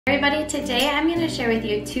everybody, today I'm going to share with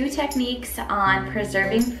you 2 techniques on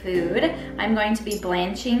preserving food. I'm going to be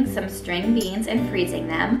blanching some string beans and freezing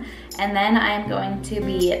them, and then I'm going to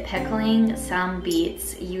be pickling some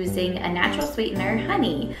beets using a natural sweetener,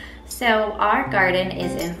 honey. So our garden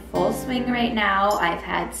is in full swing right now. I've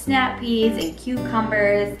had snap peas and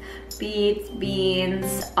cucumbers, beets,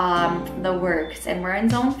 beans, the works, and we're in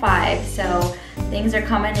zone 5, so things are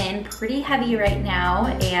coming in pretty heavy right now,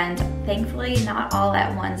 and thankfully not all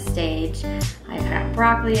at one stage. I've got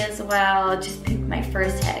broccoli as well, just picked my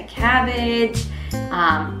first head of cabbage,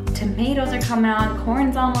 tomatoes are coming on,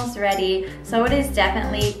 corn's almost ready, so it is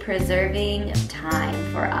definitely preserving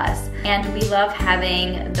time for us. And we love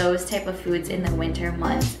having those type of foods in the winter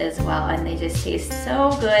months as well, and they just taste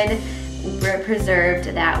so good. We're preserved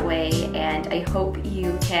that way, and I hope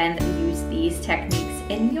you can use these techniques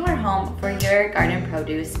in your home for your garden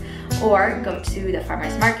produce, or go to the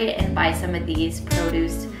farmer's market and buy some of these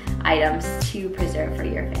produce items to preserve for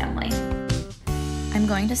your family. I'm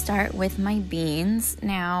going to start with my beans.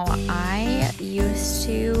 Now, I used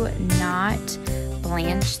to not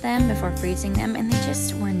blanch them before freezing them, and they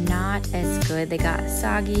just were not as good. They got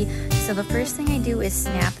soggy. So the first thing I do is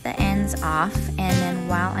snap the ends off, and then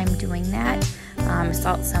while I'm doing that,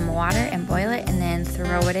 salt some water and boil it, and then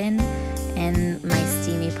throw it in my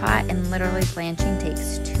steamy pot. And literally blanching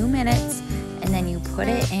takes 2 minutes, and then you put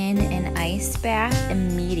it in an ice bath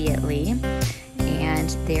immediately. And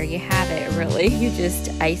there you have it, really. You just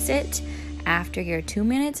ice it after your 2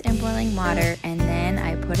 minutes in boiling water, and then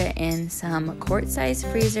I put it in some quart-sized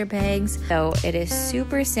freezer bags. So it is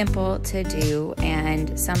super simple to do,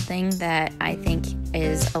 and something that I think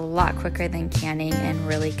is a lot quicker than canning, and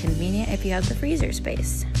really convenient if you have the freezer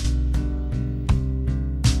space.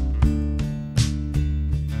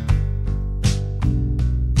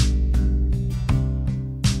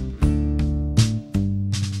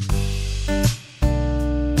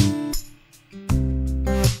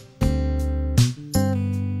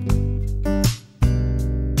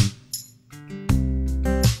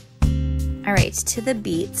 Alright, to the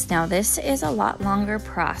beets. Now this is a lot longer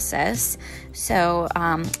process. So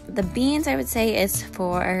the beans, I would say, is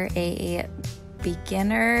for a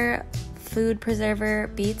beginner food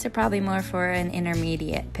preserver. Beets are probably more for an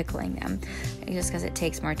intermediate, pickling them, just because it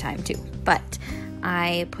takes more time too. But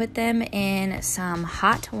I put them in some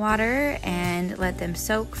hot water and let them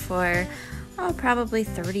soak for probably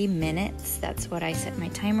 30 minutes. That's what I set my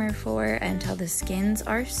timer for, until the skins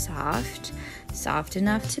are soft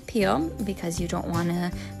enough to peel, because you don't want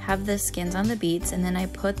to have the skins on the beets. And then I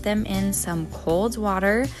put them in some cold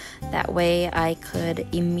water. That way I could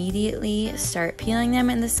immediately start peeling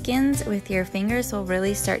them, and the skins with your fingers will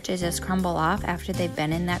really start to just crumble off after they've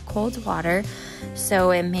been in that cold water.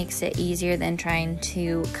 So it makes it easier than trying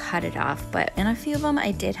to cut it off. But in a few of them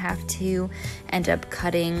I did have to end up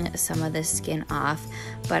cutting some of the skin off,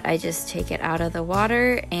 but I just take it out of the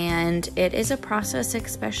water. And it is a process,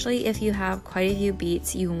 especially if you have quite a few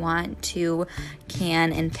beets you want to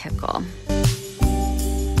can and pickle.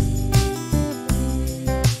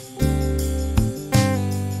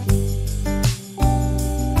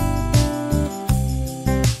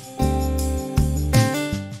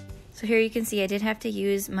 So here you can see I did have to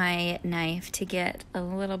use my knife to get a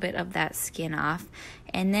little bit of that skin off,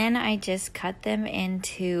 and then I just cut them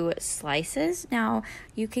into slices. Now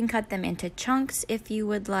you can cut them into chunks if you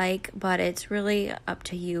would like, but it's really up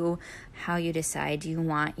to you how you decide you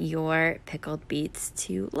want your pickled beets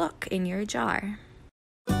to look in your jar.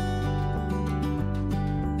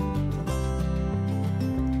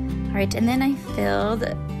 Alright, and then I filled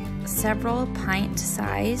several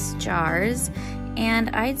pint-sized jars, and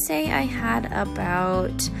I'd say I had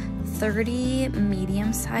about 30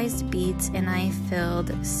 medium-sized beets, and I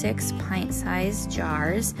filled 6 pint-sized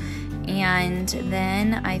jars. And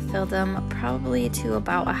then I filled them probably to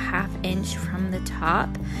about a ½ inch from the top.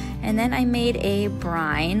 And then I made a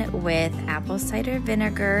brine with apple cider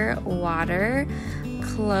vinegar, water,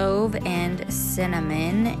 clove and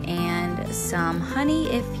cinnamon, and some honey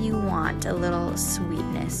if you want a little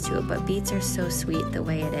sweetness to it, but beets are so sweet the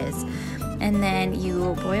way it is. And then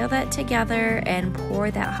you boil that together and pour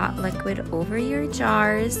that hot liquid over your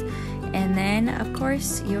jars, and then of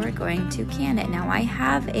course you're going to can it. Now I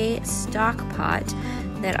have a stock pot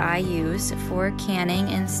that I use for canning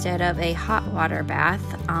instead of a hot water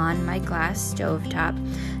bath on my glass stovetop.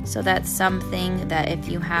 So that's something that if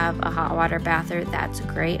you have a hot water bather, that's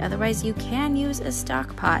great. Otherwise you can use a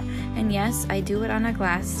stock pot. And yes, I do it on a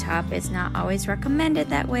glass top. It's not always recommended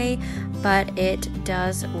that way, but it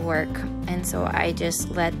does work. And so I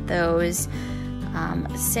just let those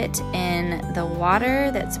sit in the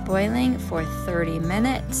water that's boiling for 30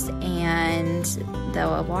 minutes, and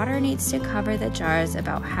the water needs to cover the jars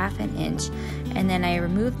about ½ an inch, and then I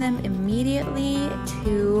remove them immediately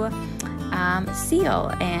to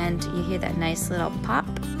seal, and you hear that nice little pop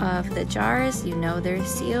of the jars. You know they're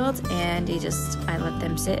sealed, and I let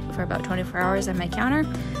them sit for about 24 hours on my counter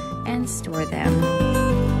and store them.